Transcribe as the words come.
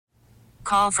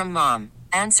call from mom.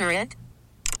 Answer it.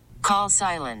 Call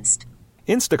silenced.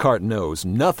 Instacart knows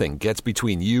nothing gets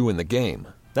between you and the game.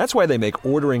 That's why they make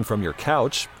ordering from your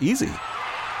couch easy.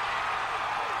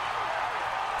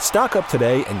 Stock up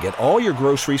today and get all your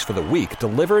groceries for the week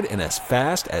delivered in as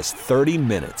fast as 30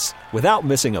 minutes without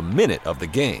missing a minute of the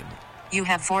game. You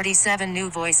have 47 new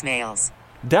voicemails.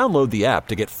 Download the app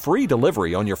to get free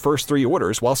delivery on your first 3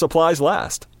 orders while supplies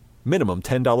last. Minimum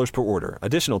 $10 per order.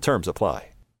 Additional terms apply.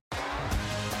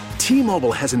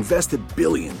 T-Mobile has invested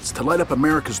billions to light up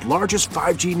America's largest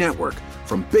 5G network,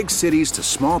 from big cities to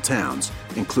small towns,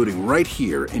 including right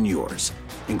here in yours.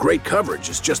 And great coverage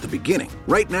is just the beginning.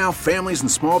 Right now, families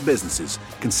and small businesses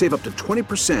can save up to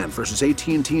 20% versus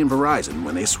AT&T and Verizon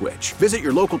when they switch. Visit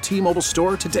your local T-Mobile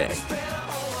store today.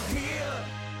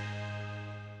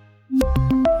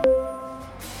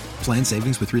 Plan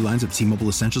savings with 3 lines of T-Mobile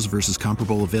Essentials versus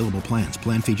comparable available plans.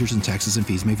 Plan features and taxes and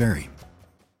fees may vary.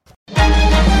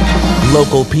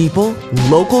 Local people,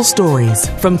 local stories.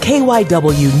 From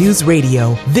KYW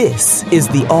Newsradio, this is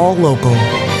the All-Local.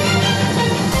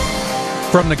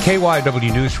 From the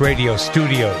KYW Newsradio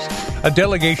studios, a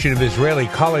delegation of Israeli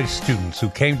college students who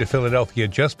came to Philadelphia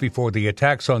just before the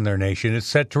attacks on their nation is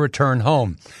set to return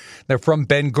home. They're from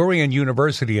Ben Gurion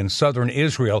University in southern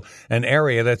Israel, an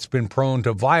area that's been prone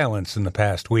to violence in the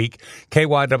past week.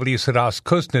 KYW Sadas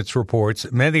Kuznets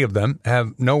reports many of them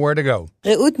have nowhere to go.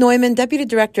 Reut Neumann, deputy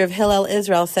director of Hillel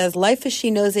Israel, says life as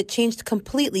she knows it changed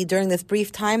completely during this brief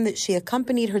time that she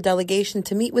accompanied her delegation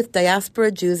to meet with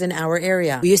diaspora Jews in our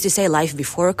area. We used to say life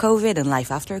before COVID and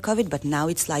life after COVID, but now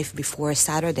it's life before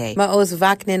Saturday. Maoz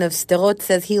Vaknin of Sderot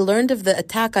says he learned of the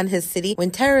attack on his city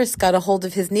when terrorists got a hold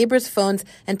of his neighbors' phones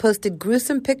and posted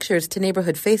gruesome pictures to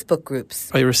neighborhood Facebook groups.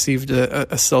 I received a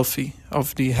selfie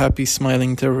of the happy,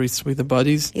 smiling terrorists with the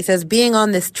bodies. He says being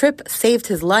on this trip saved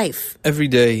his life. Every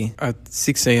day at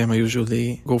 6 a.m. I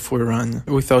usually go for a run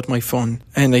without my phone.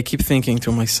 And I keep thinking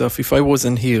to myself, if I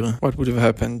wasn't here, what would have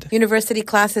happened? University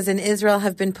classes in Israel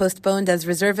have been postponed as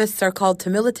reservists are called to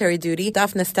military duty.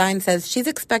 Daphne Stein says she's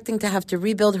expecting to have to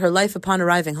rebuild her life upon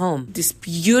arriving home. This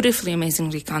beautifully,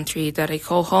 amazingly country that I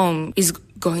call home is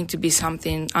going to be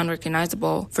something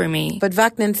unrecognizable for me. But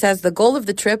Vaknin says the goal of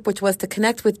the trip, which was to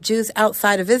connect with Jews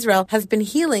outside of Israel, has been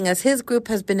healing as his group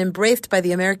has been embraced by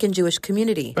the American Jewish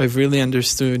community. I've really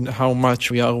understood how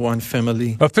much we are one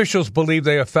family. Officials believe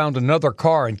they have found another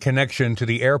car in connection to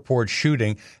the airport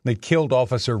shooting that killed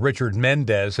Officer Richard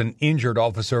Mendez and injured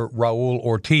Officer Raul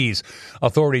Ortiz.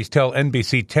 Authorities tell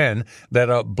NBC 10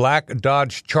 that a black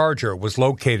Dodge Charger was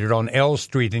located on L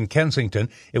Street in Kensington.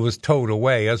 It was towed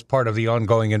away as part of the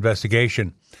ongoing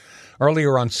investigation.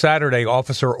 Earlier on Saturday,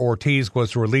 Officer Ortiz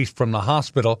was released from the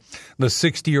hospital. The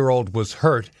 60-year-old was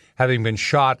hurt, having been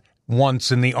shot once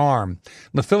in the arm.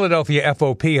 The Philadelphia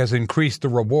FOP has increased the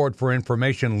reward for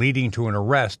information leading to an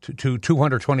arrest to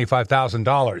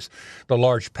 $225,000. The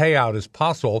large payout is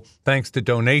possible thanks to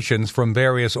donations from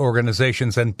various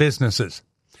organizations and businesses.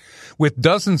 With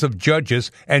dozens of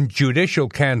judges and judicial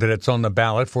candidates on the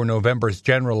ballot for November's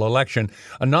general election,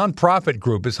 a nonprofit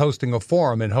group is hosting a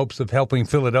forum in hopes of helping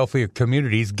Philadelphia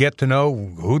communities get to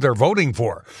know who they're voting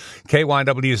for.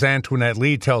 KYW's Antoinette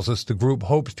Lee tells us the group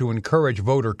hopes to encourage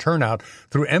voter turnout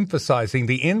through emphasizing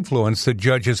the influence that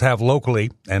judges have locally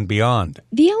and beyond.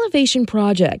 The Elevation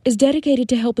Project is dedicated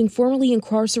to helping formerly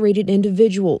incarcerated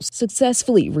individuals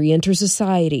successfully reenter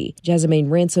society. Jasmine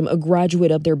Ransom, a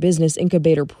graduate of their business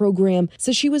incubator program,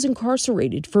 says she was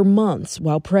incarcerated for months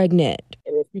while pregnant.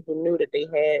 And if people knew that they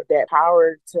had that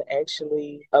power to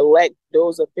actually elect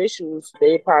those officials,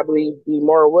 they'd probably be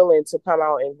more willing to come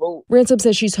out and vote. Ransom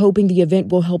says she's hoping the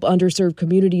event will help underserved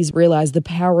communities realize the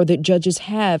power that judges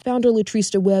have. Founder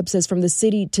Latrista Webb says from the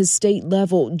city to state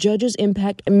level, judges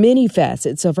impact many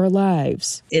facets of our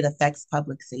lives. It affects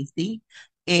public safety.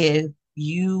 If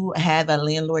you have a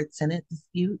landlord-tenant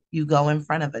dispute, you go in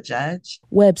front of a judge.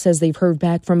 Webb says they've heard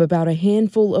back from about a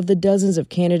handful of the dozens of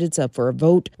candidates up for a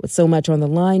vote. With so much on the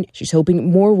line, she's hoping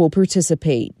more will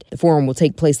participate. The forum will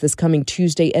take place this coming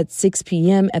Tuesday at 6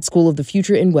 p.m. at School of the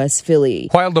Future in West Philly.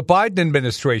 While the Biden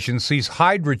administration sees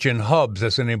hydrogen hubs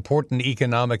as an important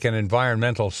economic and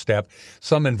environmental step,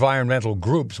 some environmental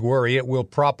groups worry it will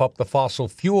prop up the fossil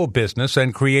fuel business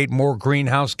and create more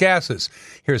greenhouse gases.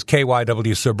 Here's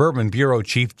KYW Suburban Bureau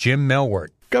Chief Jim Melwert.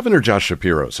 Governor Josh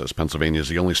Shapiro says Pennsylvania is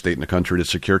the only state in the country to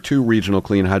secure 2 regional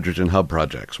clean hydrogen hub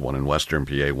projects, one in western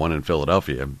PA, one in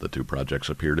Philadelphia. The 2 projects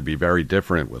appear to be very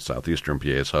different, with southeastern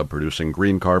PA's hub producing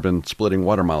green carbon, splitting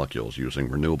water molecules using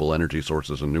renewable energy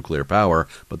sources and nuclear power,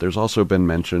 but there's also been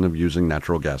mention of using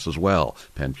natural gas as well.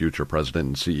 Penn Future President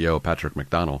and CEO Patrick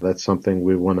McDonnell. That's something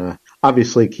we want to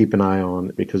obviously keep an eye on,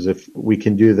 because if we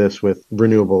can do this with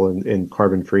renewable and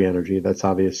carbon-free energy, that's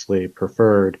obviously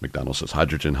preferred. McDonald says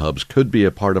hydrogen hubs could be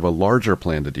a part of a larger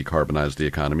plan to decarbonize the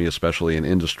economy, especially in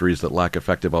industries that lack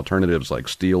effective alternatives like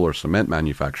steel or cement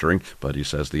manufacturing. But he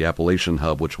says the Appalachian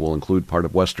hub, which will include part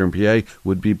of Western PA,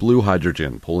 would be blue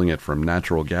hydrogen, pulling it from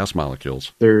natural gas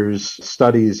molecules. There's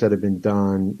studies that have been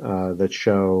done that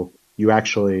show you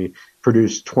actually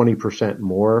produce 20%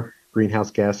 more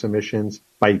greenhouse gas emissions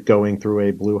by going through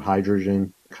a blue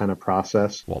hydrogen kind of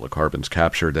process. While the carbon's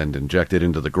captured and injected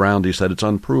into the ground, he said it's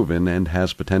unproven and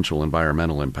has potential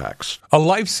environmental impacts. A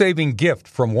life-saving gift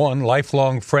from one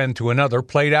lifelong friend to another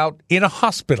played out in a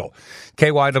hospital.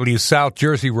 KYW South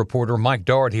Jersey reporter Mike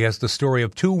Doherty has the story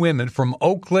of two women from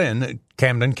Oak Lynn,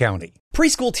 Camden County.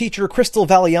 Preschool teacher Crystal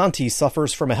Valianti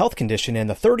suffers from a health condition, and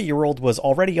the 30-year-old was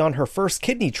already on her first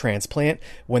kidney transplant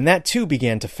when that too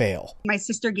began to fail. My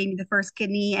sister gave me the first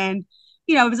kidney, and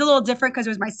it was a little different because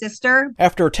it was my sister.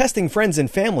 After testing friends and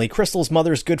family, Crystal's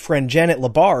mother's good friend Janet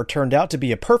Labar turned out to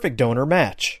be a perfect donor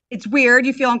match. It's weird.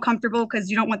 You feel uncomfortable because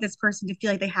you don't want this person to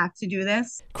feel like they have to do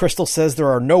this. Crystal says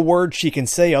there are no words she can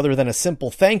say other than a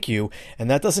simple thank you, and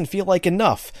that doesn't feel like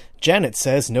enough. Janet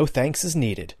says no thanks is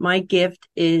needed. My gift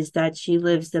is that she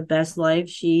lives the best life.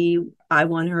 I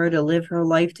want her to live her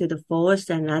life to the fullest,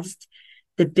 and that's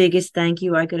the biggest thank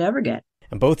you I could ever get.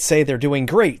 And both say they're doing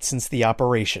great since the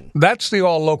operation. That's the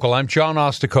All-Local. I'm John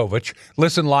Ostakovich.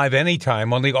 Listen live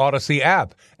anytime on the Odyssey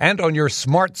app and on your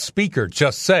smart speaker.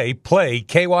 Just say, play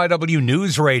KYW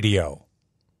News Radio.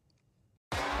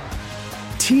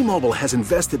 T-Mobile has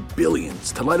invested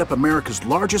billions to light up America's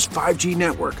largest 5G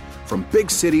network, from big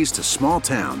cities to small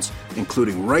towns,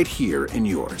 including right here in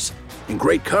yours. And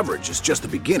great coverage is just the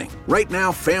beginning. Right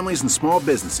now, families and small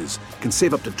businesses can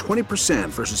save up to 20%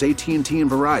 versus AT&T and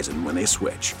Verizon when they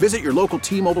switch. Visit your local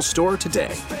T-Mobile store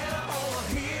today.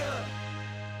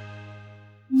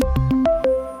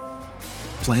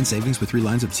 Plan savings with 3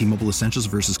 lines of T-Mobile Essentials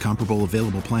versus comparable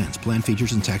available plans. Plan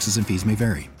features and taxes and fees may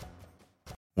vary.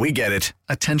 We get it.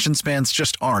 Attention spans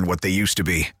just aren't what they used to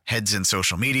be. Heads in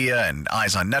social media and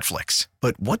eyes on Netflix.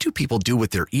 But what do people do with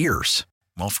their ears?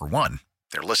 Well, for one,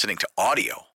 they're listening to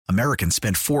audio. Americans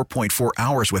spend 4.4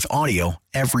 hours with audio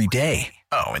every day.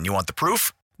 Oh, and you want the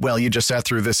proof? Well, you just sat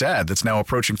through this ad that's now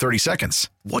approaching 30 seconds.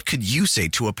 What could you say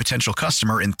to a potential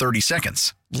customer in 30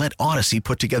 seconds? Let Odyssey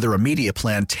put together a media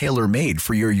plan tailor-made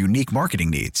for your unique marketing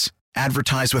needs.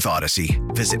 Advertise with Odyssey.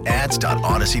 Visit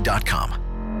ads.odyssey.com.